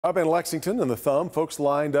Up in Lexington and the Thumb, folks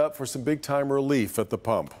lined up for some big-time relief at the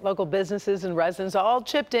pump. Local businesses and residents all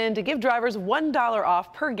chipped in to give drivers $1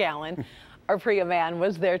 off per gallon. Our Priya man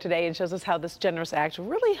was there today and shows us how this generous act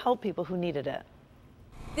really helped people who needed it.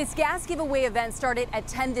 This gas giveaway event started at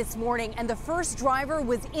 10 this morning, and the first driver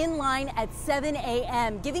was in line at 7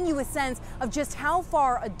 a.m., giving you a sense of just how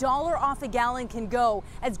far $1 off a gallon can go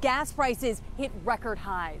as gas prices hit record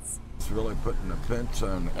highs. It's really putting a pinch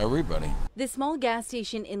on everybody. This small gas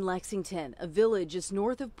station in Lexington, a village just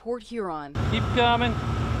north of Port Huron, Keep coming.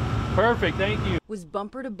 Perfect, thank you. was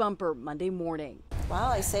bumper to bumper Monday morning. Well,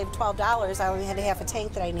 I saved $12. I only had half a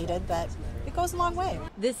tank that I needed, but it goes a long way.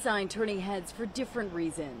 This sign turning heads for different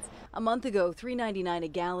reasons. A month ago, $3.99 a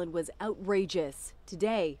gallon was outrageous.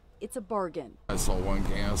 Today, it's a bargain. I saw one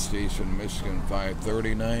gas station in Michigan,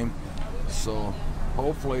 $5.39. So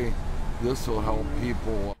hopefully this will help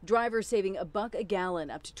people. Drivers saving $1 a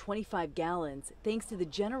gallon up to 25 gallons thanks to the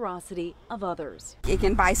generosity of others. You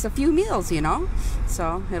can buy us a few meals, you know,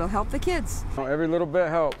 so it'll help the kids. Every little bit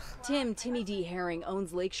helps. Timmy D. Herring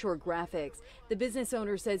owns Lakeshore Graphics. The business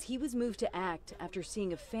owner says he was moved to act after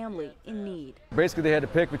seeing a family in need. Basically, they had to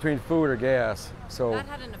pick between food or gas, so that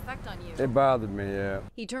had an effect on you. It bothered me, yeah.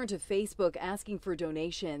 He turned to Facebook asking for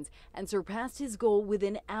donations and surpassed his goal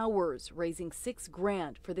within hours, raising $6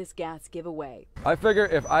 grand for this gas giveaway. I figure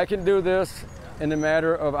if I can do this in a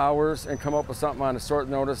matter of hours and come up with something on a short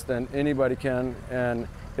notice, then anybody can, and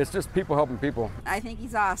it's just people helping people. I think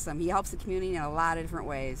he's awesome. He helps the community in a lot of different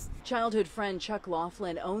ways. Childhood friend Chuck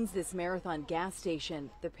Laughlin owns this marathon gas station.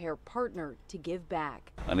 The pair partnered to give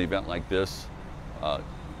back. An event like this,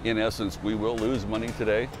 in essence, we will lose money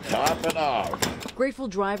today. Top it off. Grateful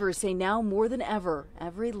drivers say now more than ever,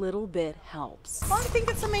 every little bit helps. Well, I think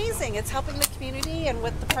it's amazing. It's helping the community, and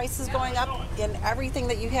with the prices going up and everything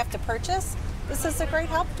that you have to purchase, this is a great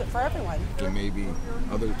help for everyone. And maybe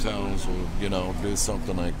other towns will, do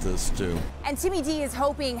something like this too. And Timmy D is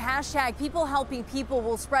hoping hashtag People Helping People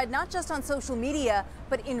will spread not just on social media,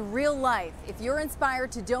 but in real life. If you're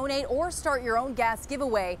inspired to donate or start your own gas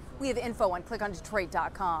giveaway, we have info on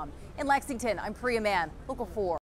clickondetroit.com. In Lexington, I'm Priya Mann, Local 4.